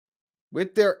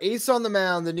With their ace on the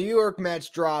mound, the New York Mets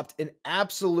dropped an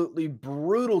absolutely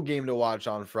brutal game to watch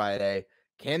on Friday.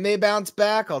 Can they bounce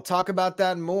back? I'll talk about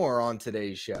that and more on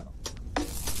today's show.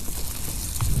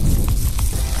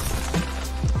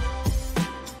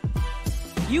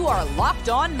 You are Locked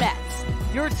On Mets,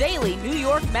 your daily New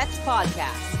York Mets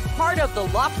podcast. Part of the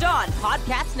Locked On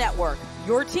Podcast Network,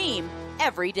 your team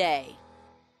every day.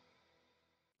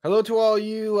 Hello to all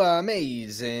you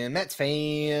amazing Mets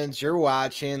fans. You're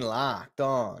watching Locked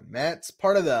On Mets,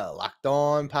 part of the Locked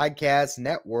On Podcast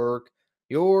Network,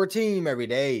 your team every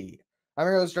day. I'm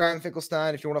your host, Ryan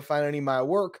Finkelstein. If you want to find any of my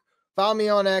work, follow me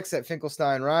on X at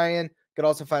Finkelstein Ryan. You can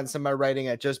also find some of my writing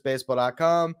at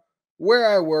justbaseball.com, where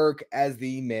I work as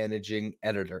the managing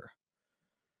editor.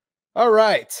 All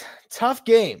right, tough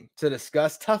game to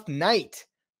discuss, tough night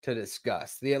to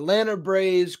discuss. The Atlanta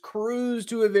Braves cruised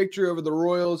to a victory over the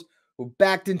Royals, who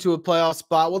backed into a playoff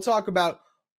spot. We'll talk about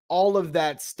all of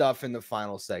that stuff in the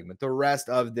final segment, the rest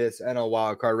of this NL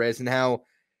wildcard race, and how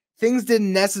things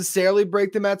didn't necessarily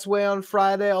break the Mets' way on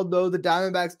Friday, although the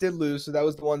Diamondbacks did lose, so that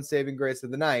was the one saving grace of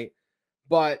the night.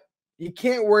 But you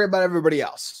can't worry about everybody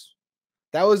else.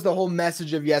 That was the whole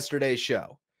message of yesterday's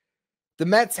show. The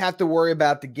Mets have to worry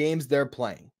about the games they're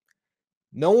playing.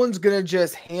 No one's going to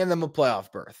just hand them a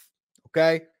playoff berth,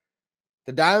 okay?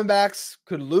 The Diamondbacks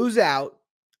could lose out,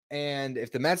 and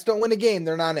if the Mets don't win a game,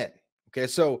 they're not in, okay?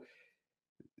 So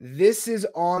this is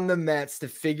on the Mets to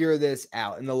figure this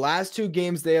out. And the last two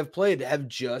games they have played have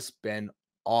just been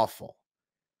awful.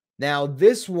 Now,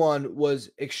 this one was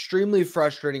extremely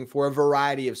frustrating for a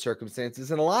variety of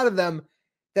circumstances, and a lot of them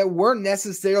that weren't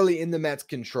necessarily in the Mets'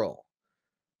 control.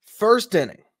 First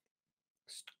inning,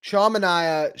 Sean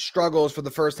Manaea struggles for the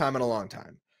first time in a long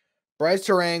time. Bryce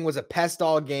Terang was a pest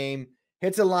all game,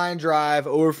 hits a line drive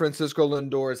over Francisco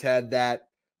Lindor's head that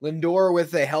Lindor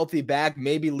with a healthy back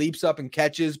maybe leaps up and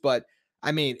catches, but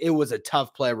I mean, it was a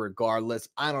tough play regardless.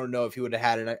 I don't know if he would have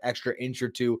had an extra inch or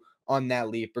two on that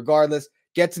leap. Regardless,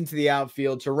 gets into the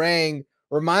outfield. Terang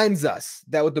reminds us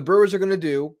that what the Brewers are going to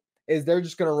do is they're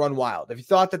just going to run wild. If you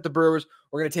thought that the Brewers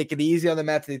were going to take it easy on the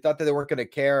Mets and they thought that they weren't going to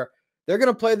care, they're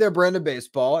going to play their brand of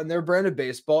baseball, and their brand of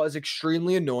baseball is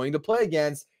extremely annoying to play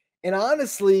against. And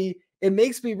honestly, it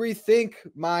makes me rethink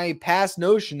my past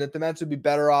notion that the Mets would be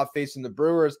better off facing the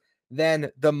Brewers than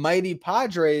the mighty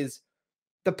Padres.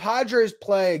 The Padres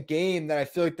play a game that I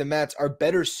feel like the Mets are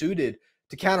better suited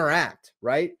to counteract,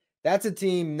 right? That's a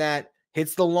team that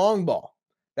hits the long ball.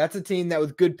 That's a team that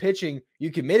with good pitching,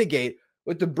 you can mitigate.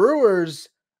 With the Brewers,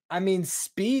 I mean,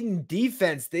 speed and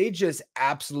defense, they just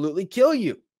absolutely kill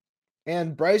you.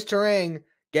 And Bryce Terang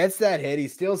gets that hit. He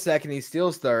steals second. He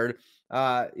steals third.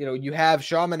 You have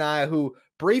Sean Manaea, who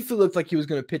briefly looked like he was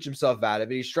going to pitch himself out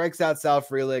of it. He strikes out Sal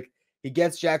Frelick. He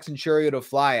gets Jackson Chourio to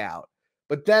fly out.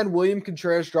 But then William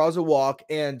Contreras draws a walk,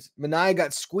 and Manaea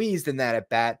got squeezed in that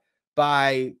at-bat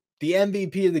by the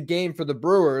MVP of the game for the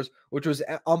Brewers, which was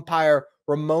umpire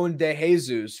Ramon De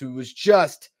Jesus, who was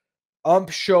just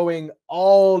showing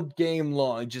all game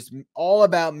long, just all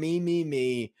about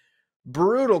me.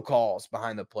 Brutal calls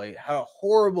behind the plate. Had a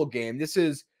horrible game. This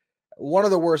is one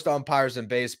of the worst umpires in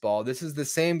baseball. This is the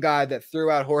same guy that threw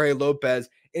out Jorge Lopez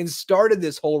and started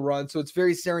this whole run. So it's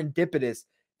very serendipitous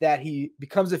that he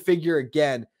becomes a figure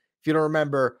again. If you don't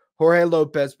remember, Jorge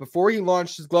Lopez, before he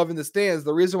launched his glove in the stands,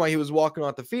 the reason why he was walking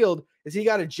off the field is he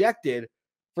got ejected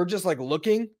for just like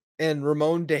looking in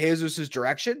Ramon De Jesus'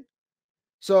 direction.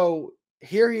 So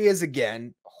here he is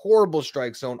again, horrible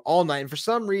strike zone all night. And for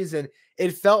some reason,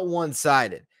 it felt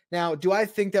one-sided. Now, do I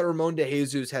think that Ramon De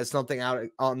Jesus has something out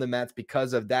on the Mets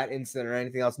because of that incident or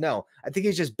anything else? No. I think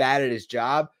he's just bad at his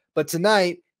job. But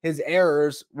tonight, his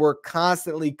errors were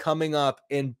constantly coming up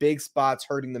in big spots,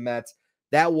 hurting the Mets.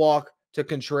 That walk to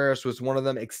Contreras was one of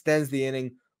them, extends the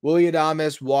inning. Willy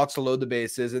Adames walks to load the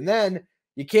bases. And then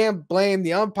you can't blame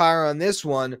the umpire on this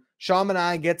one. Sean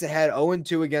Manaea gets ahead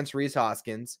 0-2 against Rhys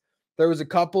Hoskins. There was a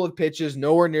couple of pitches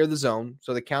nowhere near the zone,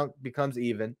 so the count becomes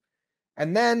even.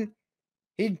 And then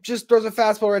he just throws a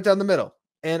fastball right down the middle.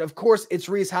 And, of course, it's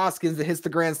Rhys Hoskins that hits the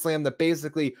grand slam that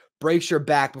basically breaks your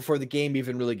back before the game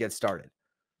even really gets started.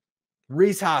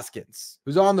 Rhys Hoskins,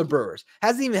 who's on the Brewers,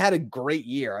 hasn't even had a great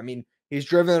year. I mean, he's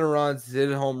driven in runs, he's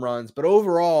hit home runs. But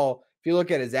overall, if you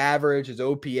look at his average, his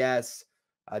OPS,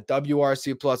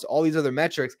 WRC+, all these other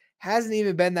metrics, hasn't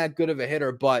even been that good of a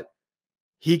hitter. But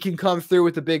he can come through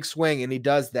with a big swing, and he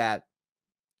does that.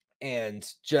 And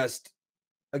just,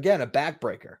 again, a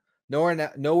backbreaker.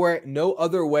 No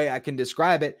other way I can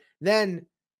describe it. Then,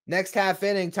 next half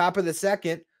inning, top of the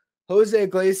second, Jose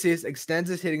Iglesias extends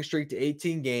his hitting streak to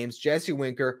 18 games. Jesse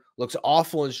Winker looks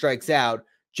awful and strikes out.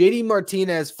 JD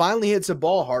Martinez finally hits a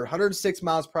ball hard, 106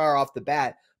 miles per hour off the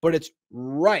bat, but it's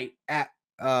right at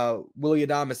Willy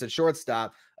Adames at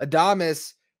shortstop.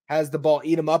 Adames has the ball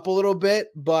eat him up a little bit,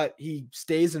 but he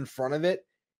stays in front of it,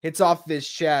 hits off his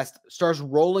chest, starts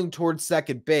rolling towards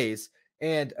second base,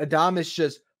 and Adames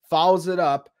just follows it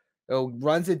up,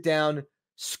 runs it down,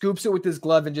 scoops it with his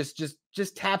glove, and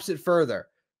just taps it further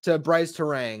to Bryce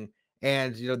Terang.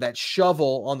 And that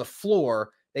shovel on the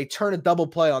floor, they turn a double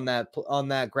play on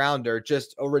that grounder,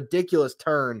 just a ridiculous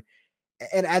turn.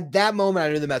 And at that moment,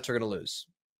 I knew the Mets were going to lose.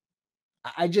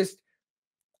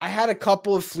 I had a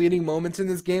couple of fleeting moments in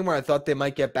this game where I thought they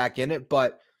might get back in it,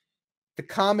 but the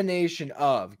combination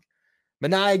of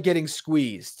Manaea getting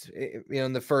squeezed,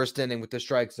 in the first inning with the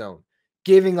strike zone,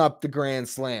 giving up the grand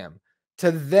slam,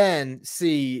 to then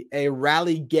see a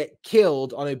rally get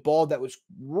killed on a ball that was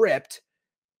ripped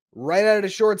right out of the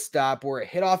shortstop where it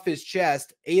hit off his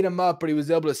chest, ate him up, but he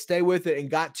was able to stay with it and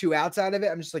got 2 outs out of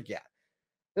it. I'm just like, yeah,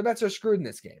 the Mets are screwed in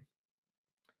this game.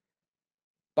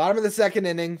 Bottom of the second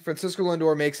inning, Francisco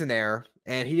Lindor makes an error,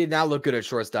 and he did not look good at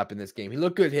shortstop in this game. He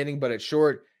looked good hitting, but at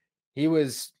short, he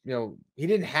was, he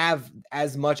didn't have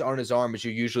as much on his arm as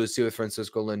you usually see with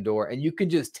Francisco Lindor, and you can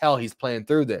just tell he's playing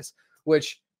through this,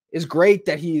 which is great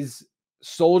that he's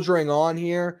soldiering on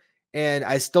here. And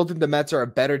I still think the Mets are a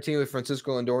better team with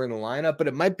Francisco Lindor in the lineup, but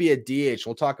it might be a DH.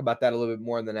 We'll talk about that a little bit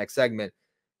more in the next segment.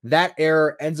 That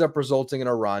error ends up resulting in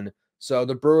a run. So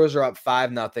the Brewers are up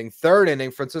 5-0. Third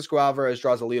inning, Francisco Alvarez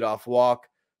draws a leadoff walk.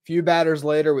 Few batters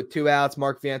later with 2 outs,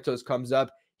 Mark Vientos comes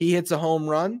up. He hits a home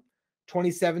run,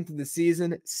 27th of the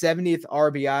season, 70th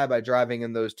RBI by driving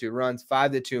in those 2 runs,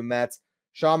 5-2 Mets.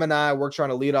 Sean Manaea works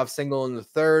on a leadoff single in the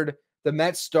third. The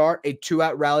Mets start a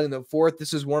 2-out rally in the fourth.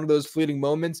 This is one of those fleeting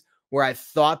moments where I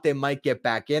thought they might get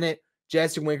back in it.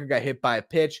 Jesse Winker got hit by a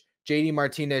pitch. JD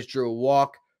Martinez drew a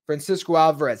walk. Francisco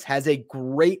Alvarez has a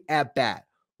great at-bat,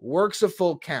 works a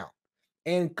full count,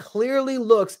 and clearly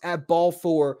looks at ball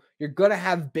 4. You're going to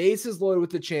have bases loaded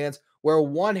with the chance where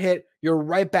one hit, you're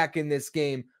right back in this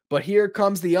game. But here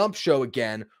comes the ump show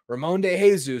again. Ramon De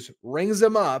Jesus rings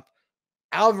him up.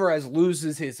 Alvarez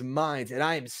loses his mind, and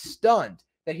I am stunned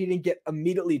that he didn't get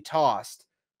immediately tossed.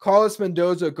 Carlos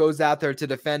Mendoza goes out there to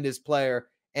defend his player,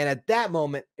 and at that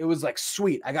moment, it was like,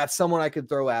 sweet, I got someone I could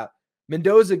throw out.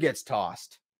 Mendoza gets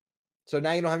tossed. So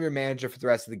now you don't have your manager for the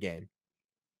rest of the game.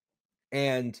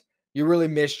 And you really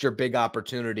missed your big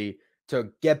opportunity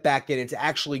to get back in and to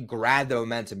actually grab the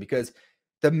momentum, because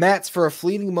the Mets, for a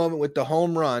fleeting moment with the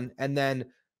home run and then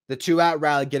the 2-out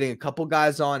rally, getting a couple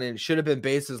guys on, and it should have been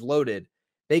bases loaded,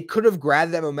 they could have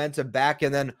grabbed that momentum back,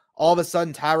 and then all of a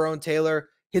sudden Tyrone Taylor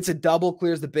hits a double,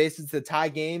 clears the bases to tie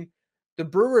game. The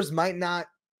Brewers might not,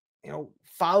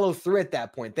 follow through at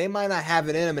that point. They might not have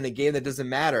it in them in a game that doesn't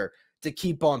matter to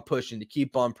keep on pushing, to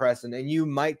keep on pressing, and you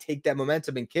might take that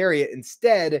momentum and carry it.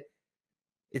 Instead,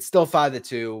 it's still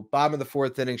 5-2. Bottom of the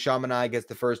fourth inning, Sean Manaea gets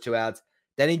the first 2 outs.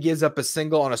 Then he gives up a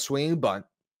single on a swinging bunt.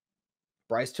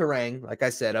 Bryce Terang, like I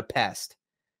said, a pest.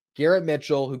 Garrett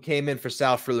Mitchell, who came in for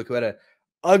Sal Frelick, who had an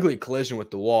ugly collision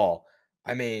with the wall.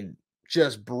 I mean,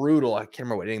 just brutal. I can't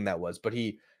remember what inning that was, but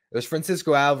it was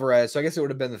Francisco Alvarez. So I guess it would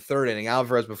have been the third inning.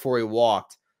 Alvarez, before he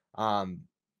walked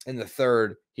in the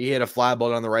third, he hit a fly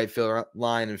ball down the right field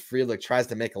line, and Frelick tries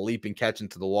to make a leaping catch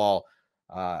into the wall.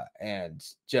 And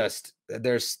just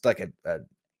there's like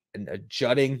a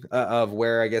jutting of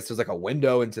where I guess there's like a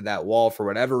window into that wall for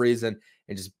whatever reason,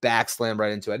 and just backslammed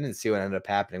right into it. I didn't see what ended up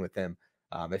happening with him,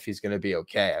 if he's going to be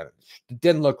okay. It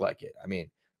didn't look like it. I mean,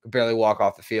 could barely walk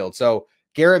off the field. So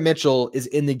Garrett Mitchell is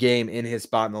in the game in his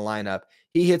spot in the lineup.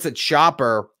 He hits a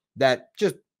chopper that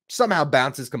just somehow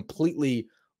bounces completely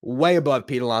way above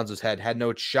Pete Alonso's head, had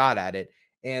no shot at it,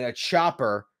 and a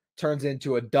chopper turns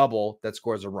into a double that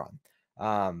scores a run.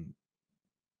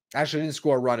 Actually, didn't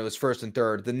score a run. It was first and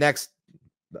third. The next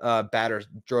batter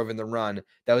drove in the run.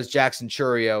 That was Jackson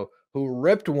Chourio, who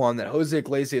ripped one that Jose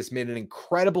Iglesias made an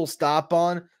incredible stop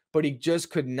on, but he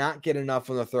just could not get enough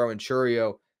on the throw, and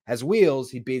Chourio has wheels.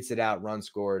 He beats it out, run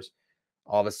scores.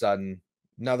 All of a sudden,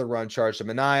 another run charge to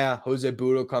Manaea. Jose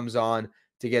Budo comes on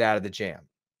to get out of the jam.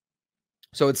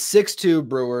 So it's 6-2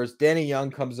 Brewers. Danny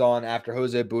Young comes on after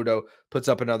Jose Budo puts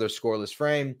up another scoreless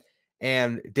frame.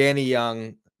 And Danny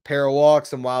Young, pair of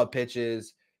walks and wild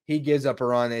pitches, he gives up a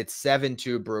run. It's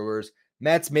 7-2 Brewers.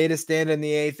 Mets made a stand in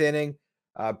the 8th inning.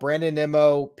 Brandon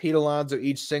Nimmo, Pete Alonso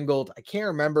each singled. I can't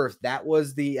remember if that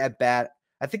was the at-bat.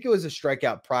 I think it was a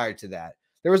strikeout prior to that.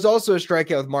 There was also a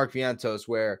strikeout with Mark Vientos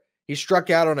where he struck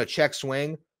out on a check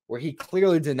swing where he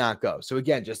clearly did not go. So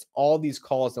again, just all these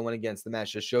calls that went against the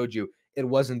Mets just showed you it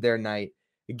wasn't their night.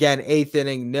 Again, 8th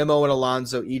inning, Nimmo and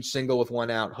Alonso each single with 1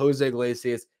 out. Jose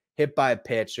Iglesias hit by a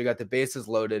pitch. So you got the bases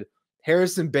loaded.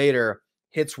 Harrison Bader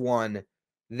hits one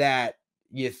that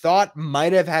you thought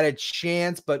might have had a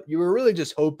chance, but you were really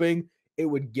just hoping it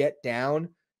would get down.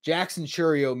 Jackson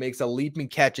Chourio makes a leaping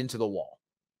catch into the wall.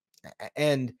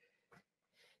 And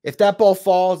if that ball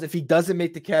falls, if he doesn't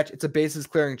make the catch, it's a bases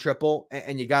clearing triple,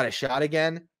 and you got a shot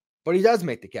again. But he does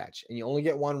make the catch, and you only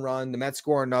get one run. The Mets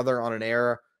score another on an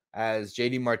error as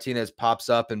JD Martinez pops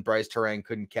up and Bryce Terang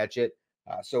couldn't catch it.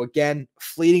 So again,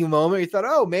 fleeting moment. You thought,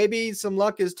 oh, maybe some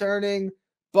luck is turning.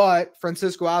 But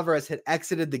Francisco Alvarez had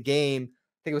exited the game.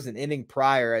 I think it was an inning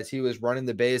prior as he was running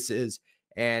the bases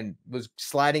and was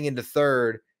sliding into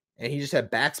third. And he just had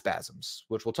back spasms,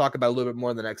 which we'll talk about a little bit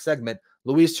more in the next segment.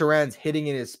 Luis Torrens hitting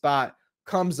in his spot,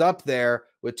 comes up there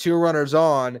with two runners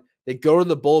on. They go to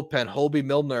the bullpen. Holby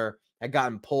Milner had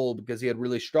gotten pulled because he had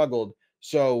really struggled.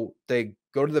 So they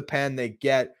go to the pen. They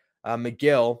get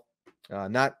McGill,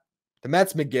 not the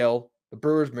Mets McGill, the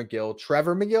Brewers McGill,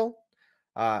 Trevor McGill.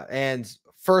 And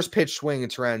first pitch swing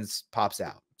and Torrens pops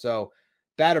out. So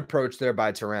bad approach there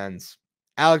by Torrens.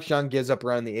 Alex Young gives up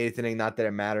around the eighth inning. Not that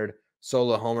it mattered.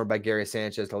 Solo homer by Gary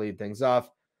Sanchez to lead things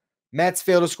off. Mets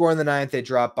fail to score in the ninth. They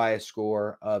drop by a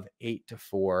score of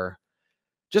 8-4.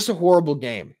 Just a horrible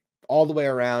game all the way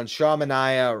around. Shaw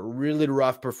Manaea, really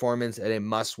rough performance at a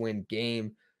must-win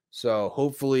game. So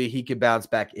hopefully he can bounce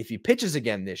back if he pitches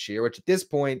again this year, which at this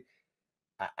point,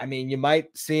 I mean, you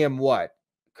might see him what?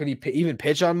 Could he even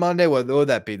pitch on Monday? What would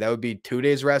that be? That would be 2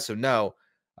 days rest. So no,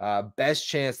 best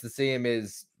chance to see him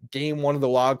is game 1 of the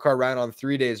wild card round on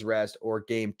 3 days rest or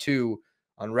game 2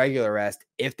 on regular rest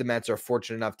if the Mets are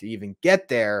fortunate enough to even get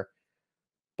there.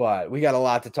 But we got a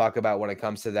lot to talk about when it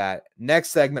comes to that. Next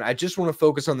segment, I just want to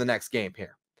focus on the next game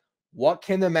here. What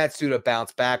can the Mets do to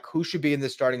bounce back? Who should be in the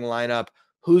starting lineup?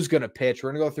 Who's going to pitch?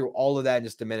 We're going to go through all of that in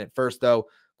just a minute. First, though,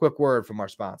 quick word from our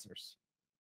sponsors.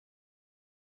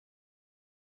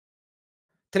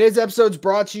 Today's episode is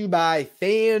brought to you by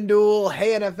FanDuel.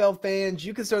 Hey, NFL fans,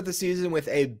 you can start the season with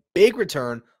a big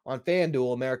return on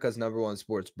FanDuel, America's #1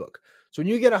 sports book. So when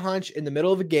you get a hunch in the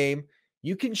middle of a game,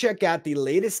 you can check out the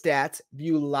latest stats,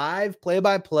 view live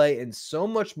play-by-play, and so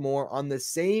much more on the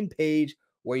same page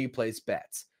where you place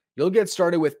bets. You'll get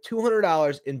started with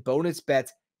 $200 in bonus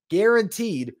bets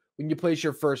guaranteed when you place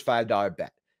your first $5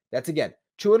 bet. That's, again,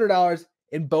 $200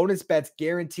 in bonus bets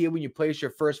guaranteed when you place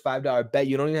your first $5 bet.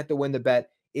 You don't even have to win the bet.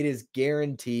 It is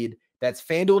guaranteed. That's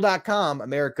FanDuel.com,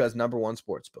 America's #1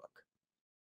 sportsbook.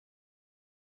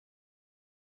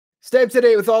 Stay up to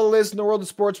date with all the latest in the world of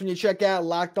sports when you check out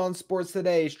Locked On Sports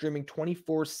Today, streaming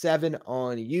 24/7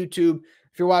 on YouTube.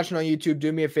 If you're watching on YouTube,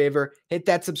 do me a favor, hit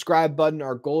that subscribe button.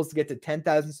 Our goal is to get to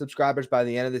 10,000 subscribers by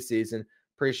the end of the season.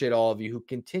 Appreciate all of you who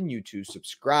continue to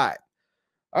subscribe.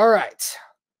 All right,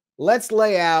 let's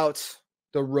lay out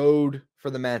the road for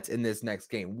the Mets in this next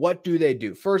game. What do they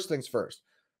do? First things first,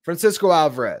 Francisco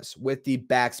Alvarez with the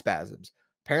back spasms.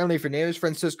 Apparently, if your name is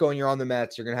Francisco and you're on the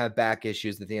Mets, you're going to have back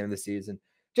issues at the end of the season.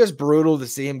 Just brutal to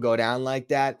see him go down like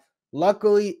that.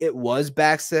 Luckily, it was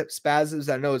back spasms.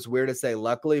 I know it's weird to say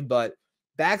luckily, but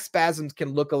back spasms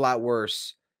can look a lot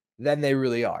worse than they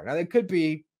really are. Now, they could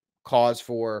be cause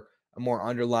for a more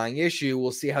underlying issue.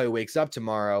 We'll see how he wakes up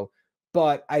tomorrow.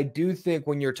 But I do think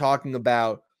when you're talking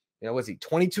about, was he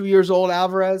 22 years old,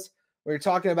 Alvarez? When you're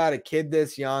talking about a kid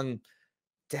this young,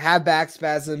 to have back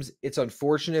spasms, it's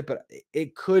unfortunate, but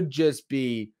it could just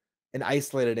be an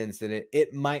isolated incident.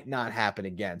 It might not happen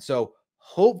again. So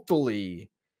hopefully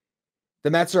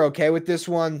the Mets are okay with this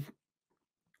one.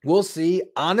 We'll see.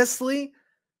 Honestly,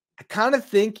 I kind of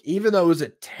think, even though it was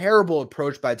a terrible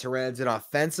approach by Torrens and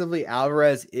offensively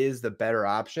Alvarez is the better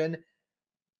option,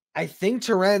 I think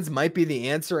Torrens might be the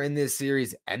answer in this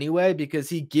series anyway, because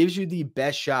he gives you the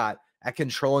best shot at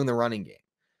controlling the running game.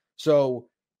 So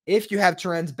if you have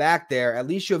Torrens back there, at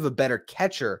least you have a better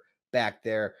catcher back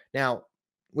there. Now,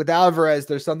 with Alvarez,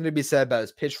 there's something to be said about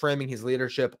his pitch framing, his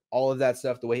leadership, all of that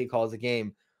stuff, the way he calls the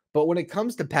game. But when it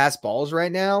comes to pass balls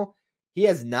right now, he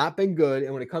has not been good.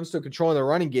 And when it comes to controlling the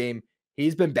running game,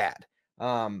 he's been bad.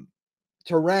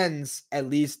 Torrens, at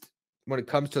least when it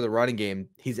comes to the running game,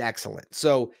 he's excellent.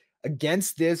 So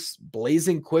against this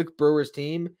blazing quick Brewers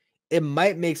team, it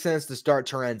might make sense to start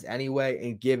Torrens anyway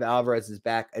and give Alvarez's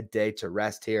back a day to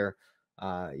rest here.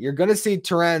 You're going to see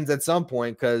Torrens at some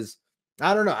point because,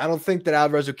 I don't know, I don't think that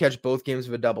Alvarez will catch both games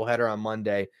of a doubleheader on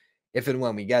Monday if and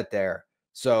when we get there.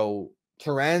 So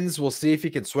Torrens, we'll see if he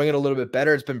can swing it a little bit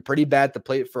better. It's been pretty bad at the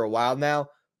plate for a while now,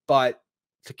 but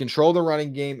to control the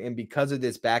running game and because of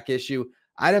this back issue,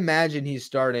 I'd imagine he's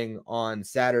starting on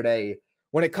Saturday.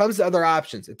 When it comes to other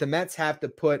options, if the Mets have to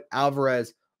put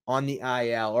Alvarez on the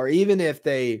IL, or even if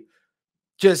they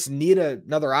just need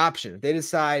another option. If they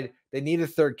decide they need a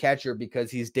third catcher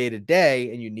because he's day to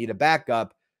day and you need a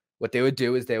backup, what they would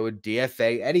do is they would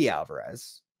DFA Eddie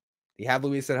Alvarez. You have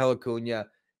Luis Angel Acuna.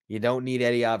 You don't need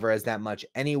Eddie Alvarez that much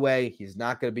anyway. He's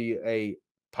not going to be a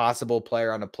possible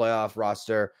player on a playoff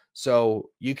roster.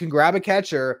 So you can grab a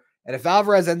catcher. And if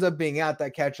Alvarez ends up being out,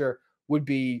 that catcher would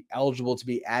be eligible to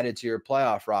be added to your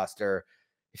playoff roster.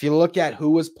 If you look at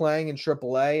who was playing in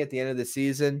AAA at the end of the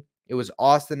season, it was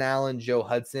Austin Allen, Joe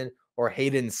Hudson, or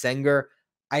Hayden Senger.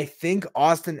 I think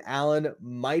Austin Allen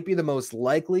might be the most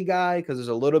likely guy because there's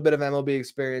a little bit of MLB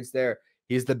experience there.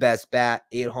 He's the best bat,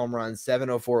 8 home runs,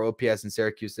 704 OPS in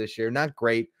Syracuse this year. Not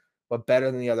great, but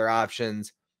better than the other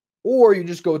options. Or you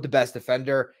just go with the best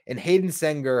defender. And Hayden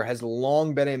Senger has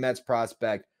long been a Mets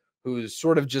prospect who's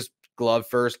sort of just glove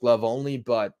first, glove only,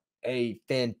 but a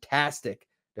fantastic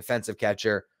defensive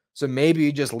catcher. So maybe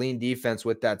you just lean defense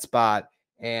with that spot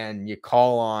and you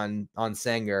call on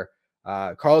Senger.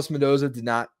 Carlos Mendoza did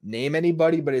not name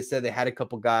anybody, but he said they had a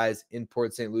couple guys in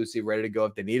Port St. Lucie ready to go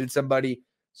if they needed somebody.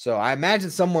 So I imagine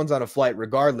someone's on a flight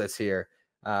regardless here.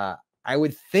 I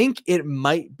would think it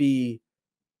might be,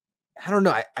 I don't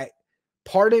know. I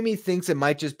part of me thinks it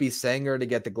might just be Senger to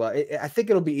get the glove. I think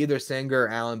it'll be either Senger or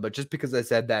Allen, but just because I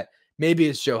said that, maybe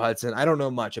it's Joe Hudson. I don't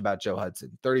know much about Joe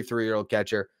Hudson. 33-year-old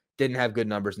catcher, didn't have good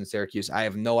numbers in Syracuse. I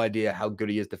have no idea how good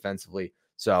he is defensively.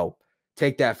 So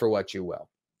take that for what you will.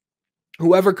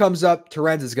 Whoever comes up,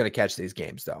 Torrens is going to catch these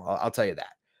games, though. I'll tell you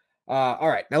that. All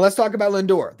right, now let's talk about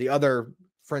Lindor, the other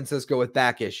Francisco with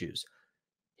back issues.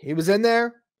 He was in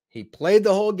there. He played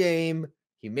the whole game.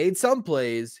 He made some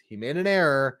plays. He made an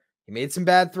error. He made some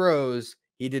bad throws.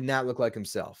 He did not look like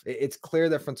himself. It's clear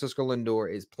that Francisco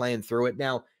Lindor is playing through it.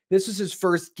 Now, this was his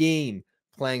first game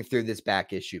playing through this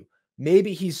back issue.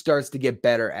 Maybe he starts to get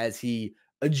better as he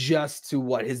adjusts to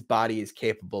what his body is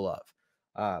capable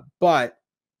of. But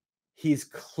he's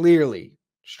clearly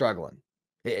struggling.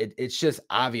 It's just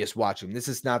obvious watching. This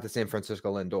is not the same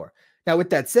Francisco Lindor. Now, with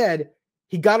that said,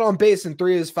 he got on base in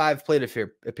 3 of his 5 plate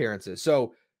appearances.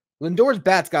 So Lindor's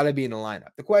bat's got to be in the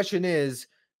lineup. The question is,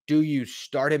 do you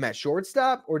start him at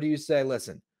shortstop or do you say,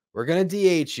 listen, we're going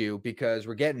to DH you because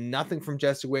we're getting nothing from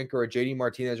Jesse Winker or JD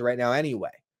Martinez right now anyway.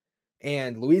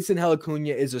 And Luis Angel Acuna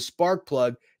is a spark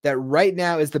plug that right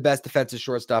now is the best defensive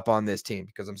shortstop on this team.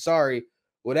 Because I'm sorry,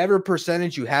 whatever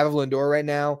percentage you have of Lindor right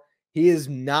now, he is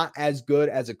not as good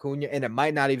as Acuna, and it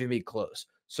might not even be close.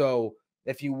 So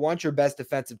if you want your best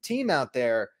defensive team out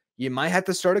there, you might have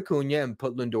to start Acuna and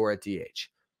put Lindor at DH.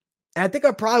 And I think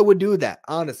I probably would do that,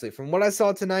 honestly. From what I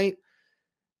saw tonight,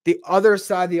 the other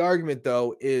side of the argument,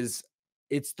 though, is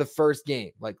it's the first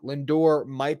game. Like, Lindor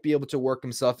might be able to work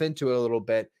himself into it a little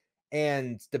bit.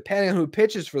 And depending on who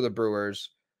pitches for the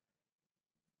Brewers,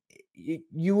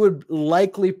 you would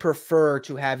likely prefer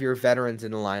to have your veterans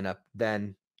in the lineup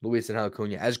than Luis Angel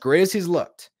Acuna. As great as he's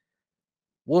looked,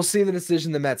 we'll see the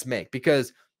decision the Mets make.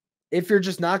 Because if you're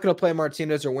just not going to play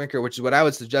Martinez or Winker, which is what I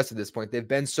would suggest at this point, they've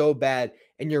been so bad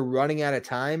and you're running out of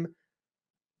time,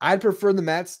 I'd prefer the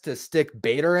Mets to stick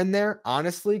Bader in there,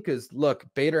 honestly, because, look,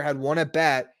 Bader had one at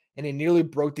bat and he nearly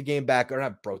broke the game back, or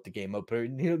not broke the game up, but he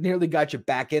nearly got you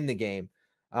back in the game.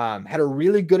 Had a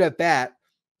really good at bat,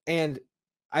 and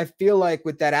I feel like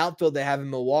with that outfield they have in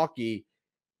Milwaukee,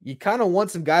 you kind of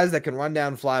want some guys that can run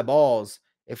down fly balls.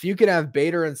 If you can have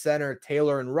Bader in center,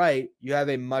 Taylor in right, you have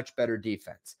a much better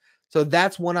defense. So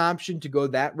that's one option to go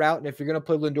that route. And if you're going to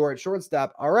play Lindor at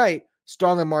shortstop, all right,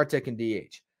 Starlin Marte can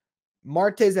DH.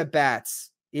 Marte's at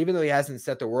bats, even though he hasn't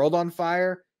set the world on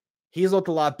fire, he's looked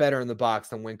a lot better in the box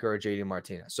than Winker or JD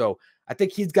Martinez. So I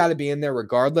think he's got to be in there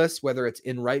regardless, whether it's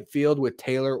in right field with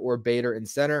Taylor or Bader in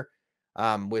center,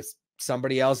 with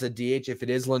somebody else at DH. If it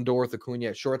is Lindor with Acuna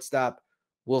at shortstop,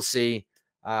 we'll see.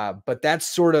 But that's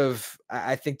sort of,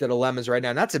 I think, the dilemmas right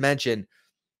now. Not to mention,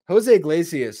 Jose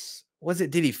Iglesias,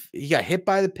 he got hit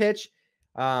by the pitch,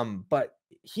 but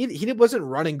he wasn't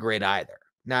running great either.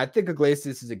 Now, I think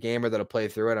Iglesias is a gamer that'll play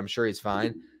through it. I'm sure he's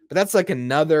fine. But that's like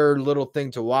another little thing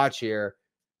to watch here.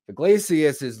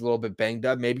 Iglesias is a little bit banged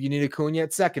up. Maybe you need Acuna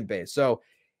at second base. So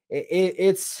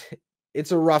it's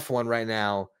a rough one right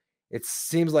now. It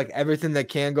seems like everything that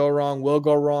can go wrong will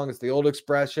go wrong. It's the old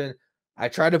expression. I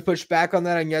tried to push back on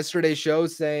that on yesterday's show,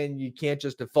 saying you can't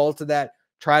just default to that.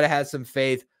 Try to have some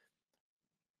faith.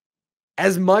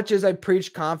 As much as I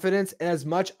preach confidence and as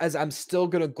much as I'm still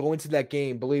going to go into that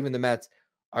game believing the Mets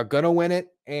are going to win it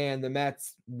and the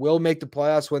Mets will make the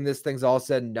playoffs when this thing's all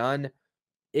said and done,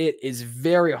 it is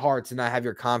very hard to not have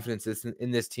your confidence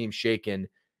in this team shaken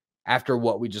after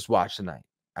what we just watched tonight.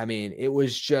 I mean, it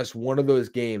was just one of those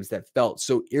games that felt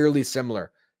so eerily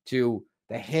similar to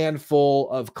the handful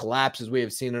of collapses we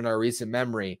have seen in our recent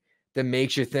memory that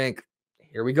makes you think,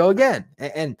 here we go again.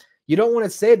 And you don't want to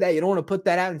say that. You don't want to put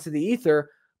that out into the ether.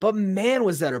 But man,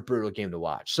 was that a brutal game to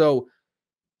watch. So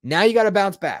now you got to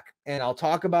bounce back. And I'll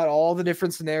talk about all the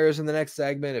different scenarios in the next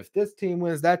segment. If this team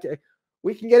wins that,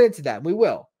 we can get into that. We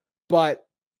will. But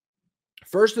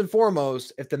first and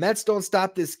foremost, if the Mets don't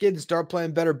stop this skid and start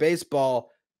playing better baseball,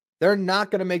 they're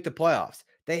not going to make the playoffs.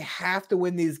 They have to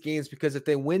win these games, because if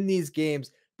they win these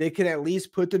games, they can at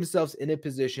least put themselves in a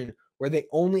position where they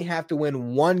only have to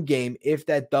win one game if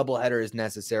that doubleheader is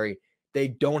necessary. They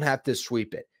don't have to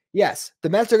sweep it. Yes, the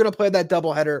Mets are going to play that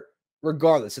doubleheader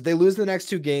regardless. If they lose the next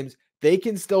two games, they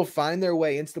can still find their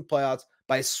way into the playoffs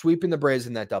by sweeping the Braves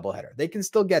in that doubleheader. They can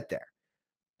still get there.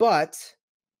 But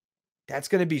that's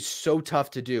going to be so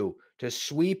tough to do, to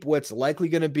sweep what's likely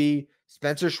going to be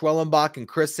Spencer Schwellenbach and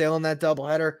Chris Sale in that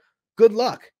doubleheader. Good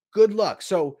luck. Good luck.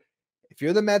 So if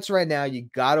you're the Mets right now, you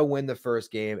got to win the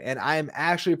first game. And I am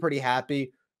actually pretty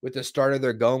happy with the starter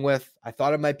they're going with. I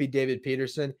thought it might be David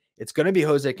Peterson. It's going to be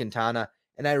Jose Quintana.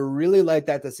 And I really like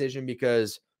that decision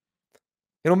because,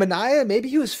 Manaea, maybe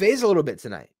he was phased a little bit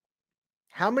tonight.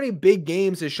 How many big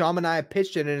games has Sean Manaea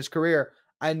pitched in his career?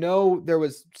 I know there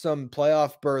was some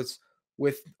playoff berths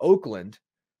with Oakland,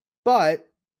 but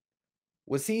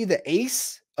was he the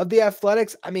ace of the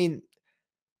Athletics? I mean,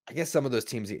 I guess some of those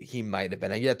teams he might have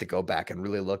been. You have to go back and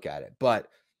really look at it, but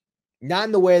not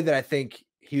in the way that I think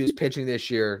he was pitching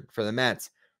this year for the Mets.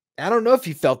 I don't know if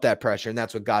he felt that pressure, and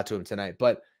that's what got to him tonight,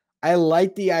 but I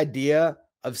like the idea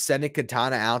of sending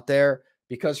Quintana out there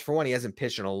because, for one, he hasn't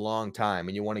pitched in a long time,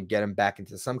 and you want to get him back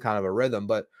into some kind of a rhythm.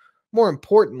 But more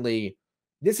importantly,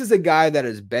 this is a guy that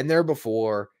has been there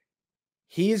before.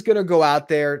 He's going to go out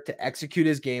there to execute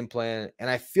his game plan, and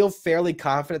I feel fairly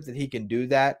confident that he can do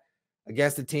that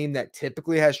against a team that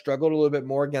typically has struggled a little bit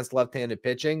more against left-handed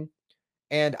pitching.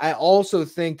 And I also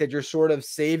think that you're sort of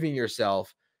saving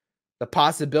yourself the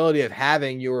possibility of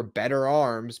having your better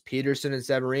arms, Peterson and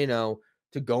Severino,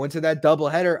 to go into that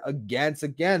doubleheader against,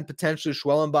 again, potentially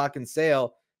Schwellenbach and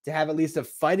Sale, to have at least a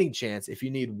fighting chance if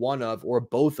you need one of or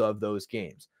both of those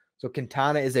games. So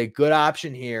Quintana is a good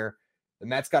option here. The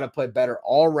Mets got to play better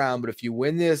all around, but if you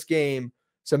win this game,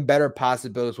 some better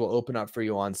possibilities will open up for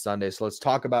you on Sunday. So let's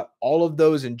talk about all of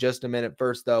those in just a minute.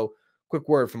 First, though, quick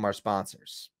word from our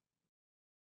sponsors.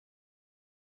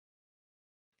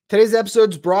 Today's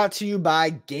episode is brought to you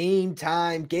by Game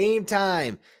Time. Game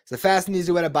Time. It's the fast and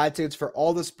easy way to buy tickets for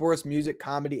all the sports, music,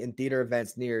 comedy, and theater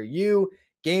events near you.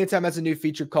 Game Time has a new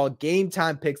feature called Game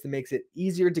Time Picks that makes it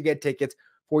easier to get tickets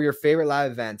for your favorite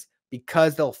live events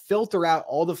because they'll filter out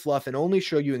all the fluff and only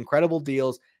show you incredible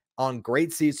deals on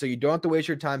great seats, so you don't have to waste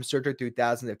your time searching through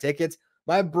thousands of tickets.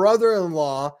 My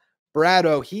brother-in-law,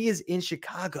 Brado, he is in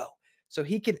Chicago, so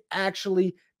he can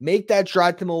actually make that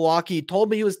drive to Milwaukee. He told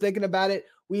me he was thinking about it.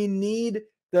 We need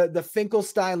the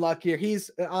Finkelstein luck here. He's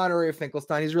an honorary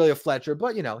Finkelstein. He's really a Fletcher,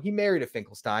 but, he married a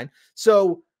Finkelstein.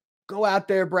 So go out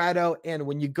there, Brado, and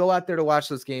when you go out there to watch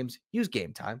those games, use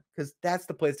Game Time because that's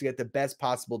the place to get the best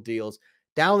possible deals.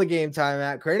 Download the Game Time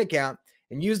app, create an account,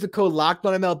 and use the code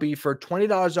LOCKEDONMLB for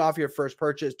 $20 off your first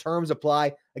purchase. Terms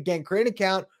apply. Again, create an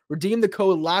account, redeem the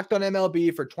code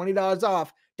LOCKEDONMLB for $20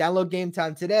 off. Download Game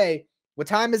Time today. What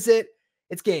time is it?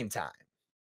 It's game time.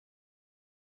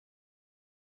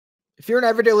 If you're an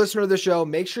everyday listener to the show,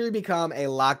 make sure you become a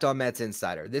Locked On Mets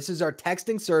insider. This is our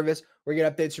texting service where you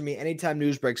get updates from me anytime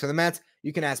news breaks on the Mets.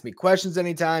 You can ask me questions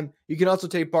anytime. You can also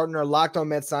take part in our Locked On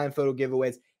Mets signed photo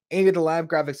giveaways and get the live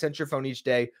graphics sent to your phone each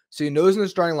day so you know who's in the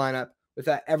starting lineup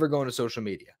without ever going to social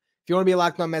media. If you want to be a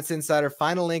Locked On Mets insider,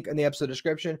 find a link in the episode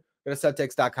description. Go to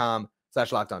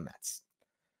subtext.com/LockedOnMets.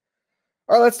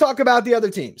 All right, let's talk about the other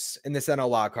teams in this NL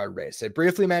wildcard race. I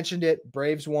briefly mentioned it.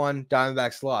 Braves won,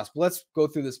 Diamondbacks lost. But let's go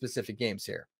through the specific games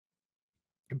here.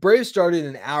 The Braves started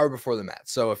an hour before the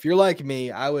Mets. So if you're like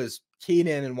me, I was keyed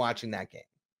in and watching that game.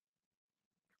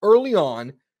 Early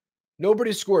on,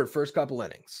 nobody scored first couple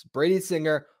innings. Brady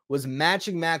Singer was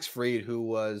matching Max Fried, who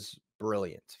was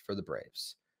brilliant for the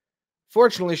Braves.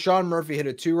 Fortunately, Sean Murphy hit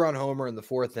a 2-run homer in the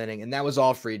fourth inning, and that was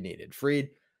all Fried needed.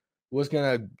 Fried was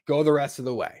going to go the rest of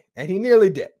the way, and he nearly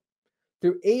did.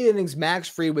 Through 8 innings, Max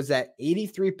Fried was at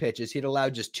 83 pitches. He'd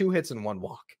allowed just 2 hits and 1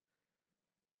 walk.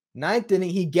 Ninth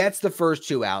inning, he gets the first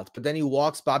 2 outs, but then he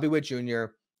walks Bobby Witt Jr.,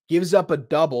 gives up a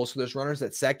double, so there's runners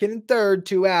at second and third,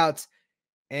 2 outs,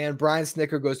 and Brian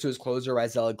Snitker goes to his closer,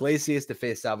 Raisel Iglesias, to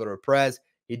face Salvador Perez.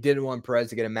 He didn't want Perez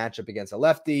to get a matchup against a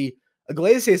lefty.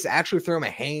 Iglesias actually threw him a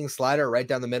hanging slider right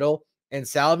down the middle, and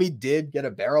Salvi did get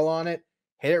a barrel on it.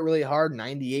 Hit it really hard,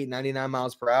 98, 99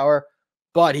 miles per hour,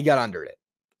 but he got under it.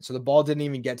 So the ball didn't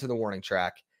even get to the warning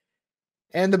track.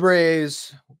 And the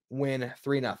Braves win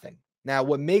 3-0. Now,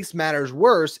 what makes matters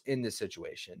worse in this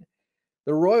situation,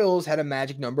 the Royals had a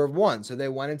magic number of 1. So they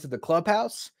went into the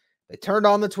clubhouse, they turned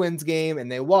on the Twins game,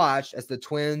 and they watched as the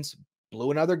Twins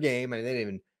blew another game. And they didn't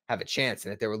even have a chance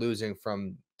in it. They were losing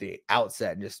from the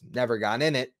outset and just never got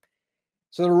in it.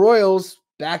 So the Royals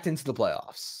backed into the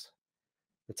playoffs.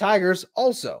 The Tigers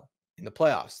also in the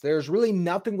playoffs. There's really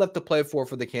nothing left to play for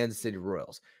the Kansas City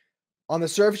Royals. On the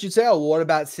surface, you'd say, oh, well, what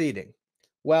about seeding?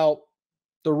 Well,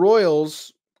 the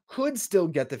Royals could still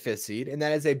get the 5th seed, and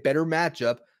that is a better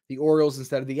matchup, the Orioles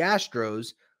instead of the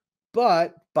Astros.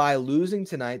 But by losing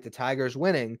tonight, the Tigers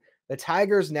winning, the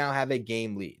Tigers now have a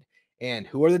game lead. And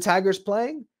who are the Tigers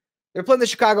playing? They're playing the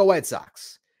Chicago White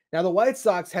Sox. Now, the White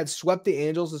Sox had swept the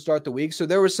Angels to start the week, so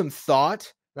there was some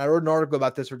thought, and I wrote an article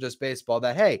about this for Just Baseball,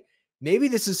 that, hey, maybe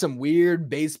this is some weird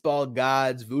baseball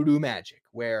gods voodoo magic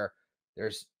where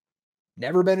there's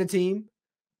never been a team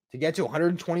to get to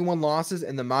 121 losses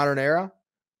in the modern era.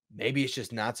 Maybe it's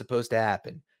just not supposed to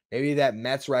happen. Maybe that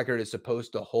Mets record is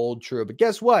supposed to hold true. But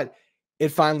guess what? It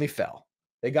finally fell.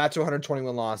 They got to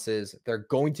 121 losses. They're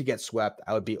going to get swept.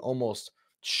 I would be almost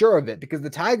sure of it because the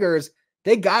Tigers,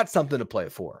 they got something to play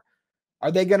for.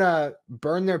 Are they going to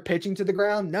burn their pitching to the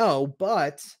ground? No,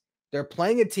 but they're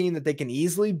playing a team that they can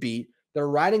easily beat. They're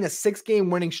riding a 6-game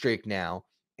winning streak now,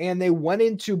 and they went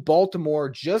into Baltimore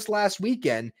just last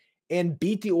weekend and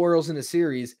beat the Orioles in a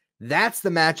series. That's the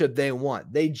matchup they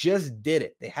want. They just did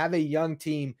it. They have a young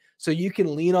team, so you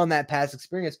can lean on that past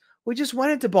experience. We just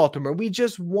went into Baltimore. We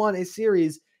just won a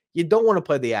series. You don't want to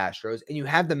play the Astros, and you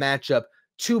have the matchup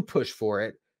to push for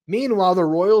it. Meanwhile, the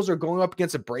Royals are going up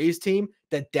against a Braves team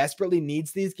that desperately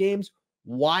needs these games.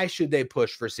 Why should they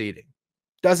push for seeding?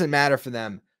 Doesn't matter for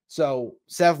them. So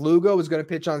Seth Lugo was going to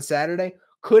pitch on Saturday,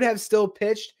 could have still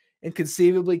pitched and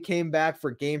conceivably came back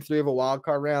for game 3 of a wild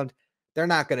card round. They're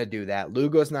not going to do that.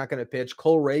 Lugo's not going to pitch.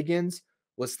 Cole Reagans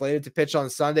was slated to pitch on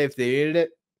Sunday if they needed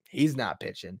it. He's not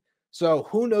pitching. So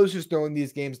who knows who's throwing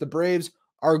these games? The Braves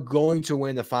are going to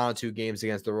win the final 2 games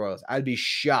against the Royals. I'd be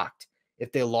shocked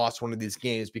if they lost one of these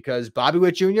games because Bobby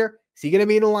Witt Jr., is he going to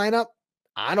be in the lineup?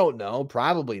 I don't know.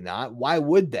 Probably not. Why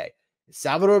would they? Is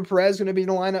Salvador Perez going to be in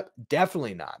the lineup?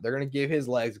 Definitely not. They're going to give his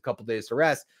legs a couple days to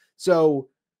rest. So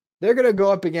they're going to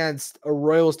go up against a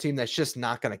Royals team that's just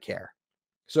not going to care.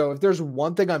 So if there's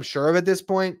one thing I'm sure of at this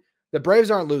point, the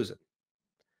Braves aren't losing.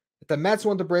 If the Mets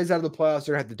want the Braves out of the playoffs,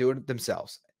 they're going to have to do it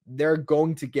themselves. They're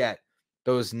going to get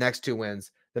those next 2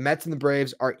 wins. The Mets and the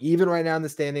Braves are even right now in the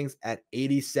standings at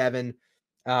 87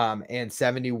 and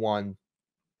 71.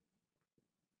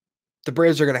 The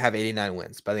Braves are going to have 89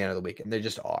 wins by the end of the weekend. They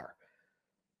just are.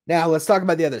 Now, let's talk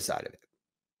about the other side of it.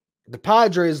 The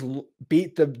Padres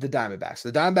beat the Diamondbacks.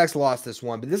 The Diamondbacks lost this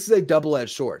one, but this is a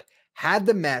double-edged sword. Had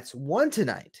the Mets won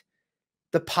tonight,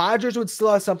 the Padres would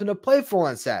still have something to play for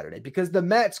on Saturday because the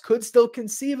Mets could still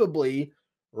conceivably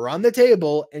run the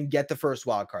table and get the first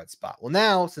wild card spot. Well,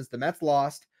 now, since the Mets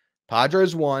lost,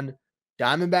 Padres won,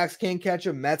 Diamondbacks can't catch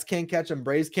them, Mets can't catch them,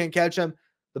 Braves can't catch them.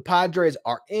 The Padres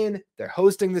are in. They're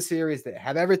hosting the series. They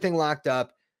have everything locked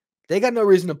up. They got no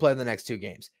reason to play the next 2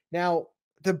 games. Now,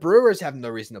 the Brewers have no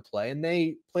reason to play, and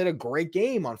they played a great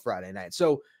game on Friday night.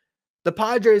 So the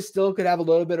Padres still could have a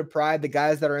little bit of pride, the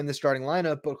guys that are in the starting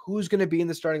lineup, but who's going to be in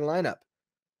the starting lineup?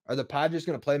 Are the Padres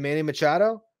going to play Manny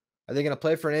Machado? Are they going to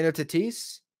play Fernando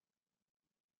Tatis?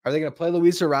 Are they going to play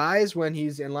Luis Ariz when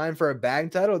he's in line for a batting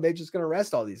title? Or are they just going to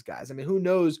rest all these guys? I mean, who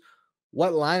knows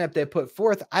what lineup they put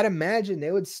forth? I'd imagine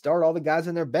they would start all the guys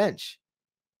on their bench.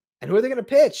 And who are they going to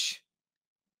pitch?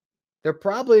 They're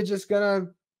probably just going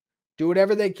to do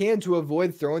whatever they can to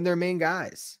avoid throwing their main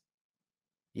guys.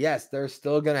 Yes, they're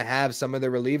still going to have some of the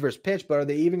relievers pitch, but are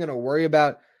they even going to worry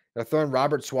about throwing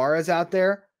Robert Suarez out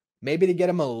there? Maybe to get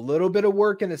him a little bit of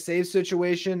work in a save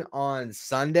situation on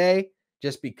Sunday,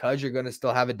 just because you're going to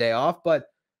still have a day off. But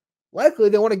likely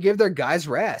they want to give their guys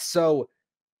rest. So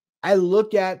I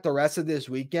look at the rest of this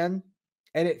weekend,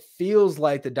 and it feels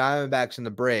like the Diamondbacks and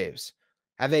the Braves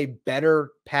have a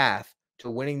better path to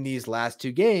winning these last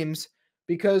 2 games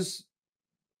because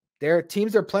their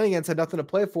teams they're playing against had nothing to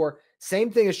play for.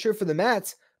 Same thing is true for the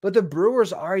Mets, but the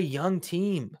Brewers are a young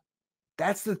team.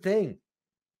 That's the thing.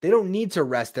 They don't need to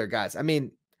rest their guys. I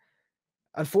mean,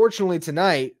 unfortunately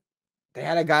tonight, they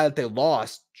had a guy that they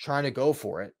lost trying to go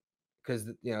for it because,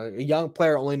 a young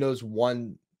player only knows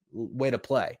one way to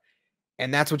play.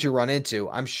 And that's what you run into.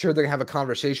 I'm sure they're going to have a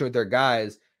conversation with their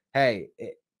guys. Hey,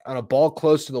 on a ball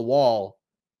close to the wall,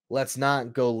 let's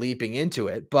not go leaping into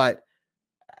it. But,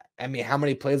 I mean, how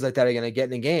many plays like that are you going to get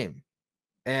in a game?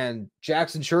 And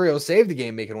Jackson Chourio saved the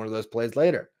game making one of those plays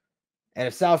later. And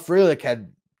if Sal Frelick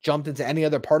had jumped into any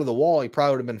other part of the wall, he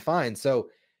probably would have been fine. So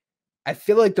I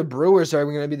feel like the Brewers are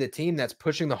going to be the team that's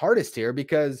pushing the hardest here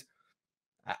because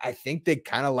I think they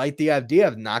kind of like the idea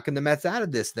of knocking the Mets out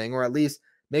of this thing, or at least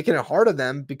making it hard on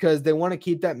them because they want to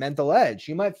keep that mental edge.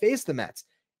 You might face the Mets.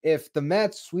 If the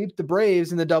Mets sweep the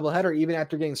Braves in the doubleheader, even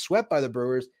after getting swept by the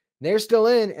Brewers, they're still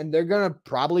in and they're going to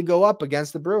probably go up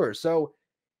against the Brewers. So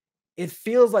it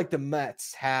feels like the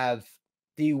Mets have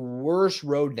the worst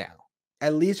road now,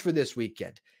 at least for this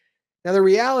weekend. Now, the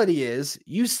reality is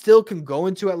you still can go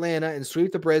into Atlanta and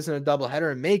sweep the Braves in a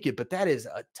doubleheader and make it, but that is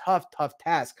a tough, tough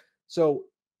task. So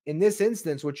in this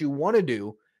instance, what you want to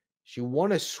do is you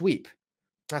want to sweep.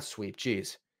 Not sweep,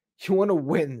 geez. You want to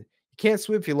win. You can't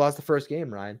sweep if you lost the first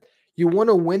game, Ryan. You want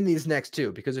to win these next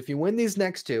two, because if you win these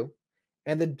next two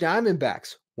and the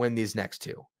Diamondbacks win these next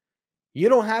two, you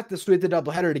don't have to sweep the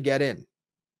doubleheader to get in.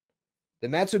 The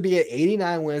Mets would be at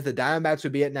 89 wins. The Diamondbacks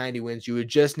would be at 90 wins. You would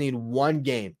just need one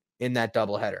game in that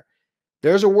doubleheader.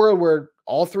 There's a world where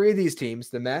all three of these teams,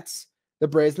 the Mets, the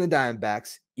Braves, and the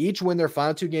Diamondbacks, each win their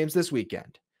final two games this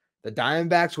weekend. The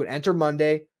Diamondbacks would enter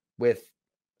Monday with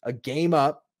a game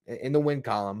up in the win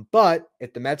column. But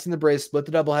if the Mets and the Braves split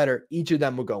the doubleheader, each of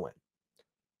them will go in.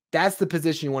 That's the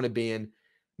position you want to be in.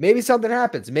 Maybe something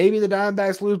happens. Maybe the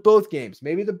Diamondbacks lose both games.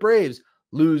 Maybe the Braves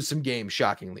lose some games,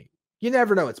 shockingly. You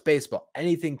never know. It's baseball.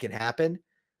 Anything can happen.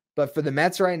 But for the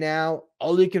Mets right now,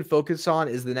 all you can focus on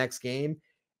is the next game.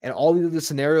 And all these other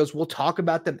scenarios, we'll talk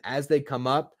about them as they come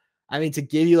up. I mean, to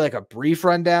give you like a brief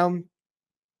rundown,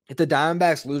 if the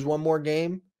Diamondbacks lose one more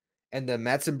game and the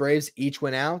Mets and Braves each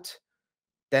win out,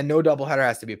 then no doubleheader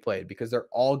has to be played because they're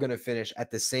all going to finish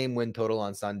at the same win total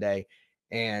on Sunday.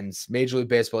 And Major League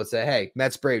Baseball would say, hey,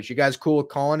 Mets, Braves, you guys cool with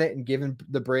calling it and giving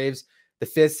the Braves the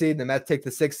 5th seed and the Mets take the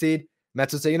 6th seed?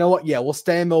 Mets would say, you know what? Yeah, we'll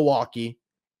stay in Milwaukee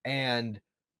and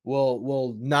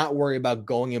we'll not worry about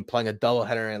going and playing a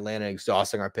doubleheader in Atlanta and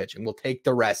exhausting our pitching. We'll take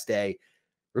the rest day,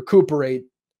 recuperate,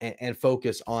 and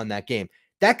focus on that game.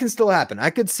 That can still happen. I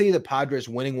could see the Padres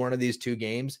winning one of these two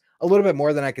games a little bit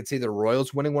more than I could see the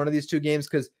Royals winning one of these two games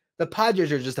because the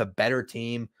Padres are just a better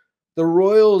team. The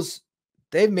Royals,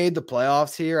 they've made the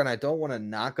playoffs here, and I don't want to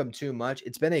knock them too much.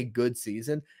 It's been a good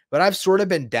season, but I've sort of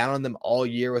been down on them all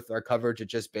year with our coverage of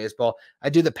just baseball. I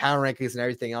do the power rankings and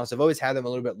everything else. I've always had them a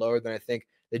little bit lower than I think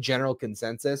the general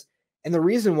consensus. And the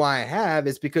reason why I have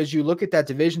is because you look at that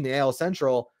division, the AL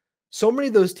Central, so many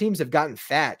of those teams have gotten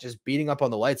fat just beating up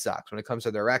on the White Sox when it comes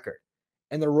to their record.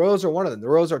 And the Royals are one of them. The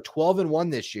Royals are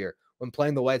 12-1 this year when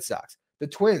playing the White Sox. The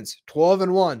Twins,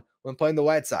 12-1 when playing the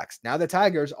White Sox. Now the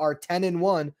Tigers are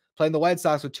 10-1 playing the White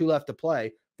Sox with 2 left to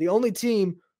play. The only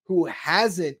team who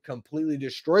hasn't completely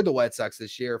destroyed the White Sox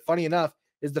this year, funny enough,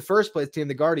 is the first place team,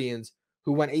 the Guardians,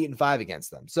 who went 8-5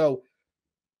 against them. So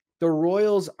the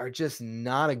Royals are just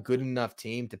not a good enough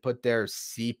team to put their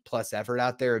C+ effort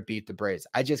out there and beat the Braves.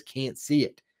 I just can't see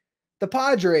it. The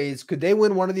Padres, could they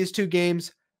win one of these two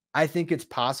games? I think it's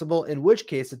possible, in which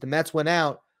case, if the Mets win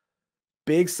out,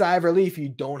 big sigh of relief, you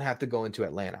don't have to go into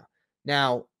Atlanta.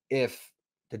 Now, if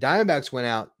the Diamondbacks win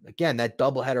out, again, that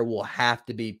doubleheader will have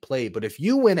to be played. But if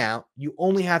you win out, you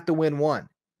only have to win one.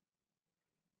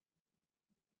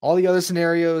 All the other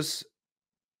scenarios,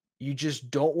 you just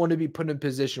don't want to be put in a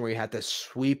position where you have to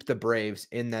sweep the Braves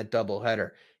in that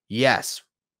doubleheader. Yes,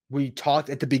 we talked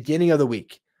at the beginning of the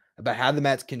week about how the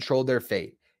Mets controlled their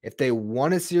fate. If they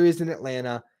won a series in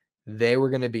Atlanta, they were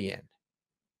going to be in.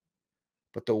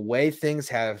 But the way things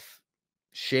have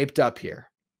shaped up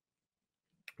here,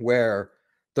 where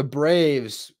the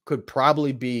Braves could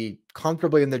probably be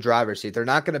comfortably in the driver's seat. They're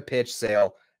not going to pitch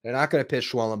Sale. They're not going to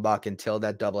pitch Schwellenbach until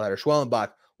that doubleheader.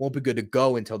 Schwellenbach won't be good to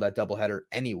go until that doubleheader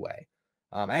anyway.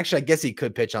 Actually, I guess he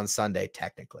could pitch on Sunday,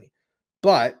 technically.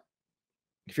 But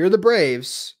if you're the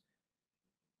Braves,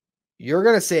 you're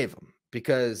going to save him.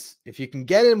 Because if you can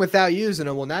get in without using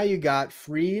him, well, now you got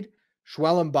Fried,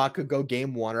 Schwellenbach could go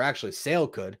game one, or actually Sale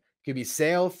could. It could be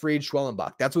Sale, Fried,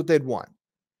 Schwellenbach. That's what they'd want.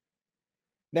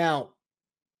 Now,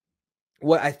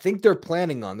 what I think they're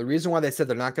planning on, the reason why they said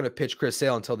they're not going to pitch Chris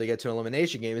Sale until they get to an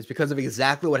elimination game is because of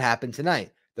exactly what happened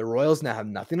tonight. The Royals now have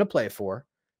nothing to play for.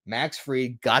 Max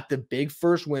Fried got the big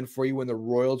first win for you when the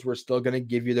Royals were still going to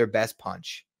give you their best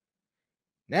punch.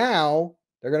 Now,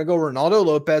 they're going to go Ronaldo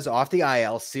Lopez off the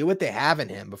IL, see what they have in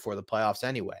him before the playoffs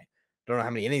anyway. Don't know how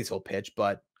many innings he'll pitch,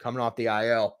 but coming off the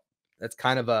IL, that's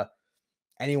kind of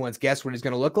anyone's guess what he's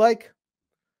going to look like.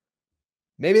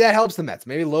 Maybe that helps the Mets.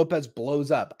 Maybe Lopez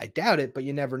blows up. I doubt it, but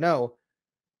you never know.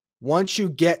 Once you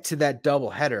get to that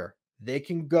doubleheader, they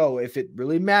can go if it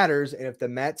really matters. And if the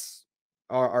Mets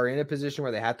are in a position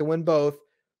where they have to win both,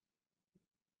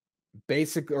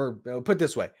 or put it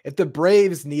this way, if the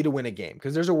Braves need to win a game,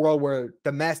 because there's a world where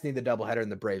the Mets need the doubleheader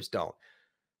and the Braves don't.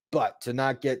 But to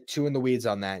not get too in the weeds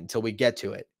on that until we get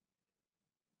to it,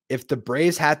 if the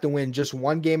Braves had to win just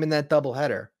one game in that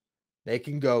doubleheader, they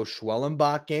can go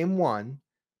Schwellenbach game 1.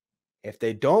 If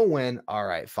they don't win, all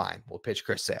right, fine. We'll pitch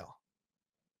Chris Sale.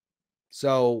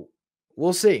 So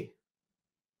we'll see.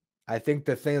 I think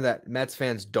the thing that Mets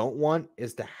fans don't want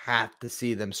is to have to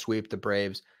see them sweep the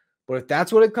Braves. But if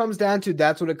that's what it comes down to,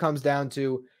 that's what it comes down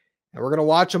to. And we're going to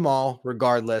watch them all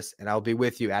regardless. And I'll be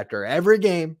with you after every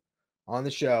game on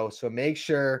the show. So make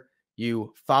sure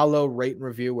you follow, rate, and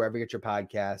review wherever you get your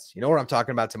podcasts. You know what I'm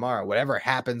talking about tomorrow, whatever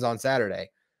happens on Saturday.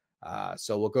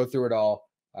 So we'll go through it all.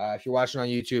 If you're watching on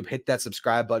YouTube, hit that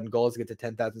subscribe button. Goal is to get to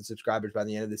 10,000 subscribers by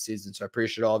the end of the season. So I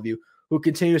appreciate all of you who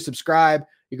continue to subscribe.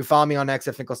 You can follow me on X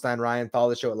at Finkelstein Ryan. Follow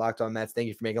the show at Locked On Mets. Thank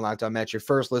you for making Locked On Mets your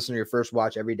first listener, your first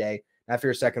watch every day. Now for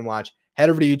your second watch, head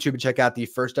over to YouTube and check out the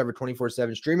first ever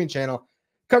 24/7 streaming channel.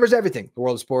 Covers everything, the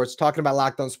world of sports. Talking about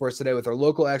Locked On Sports today with our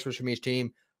local experts from each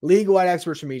team, league-wide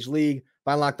experts from each league.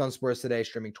 Find Locked On Sports today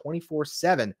streaming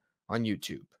 24/7 on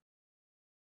YouTube.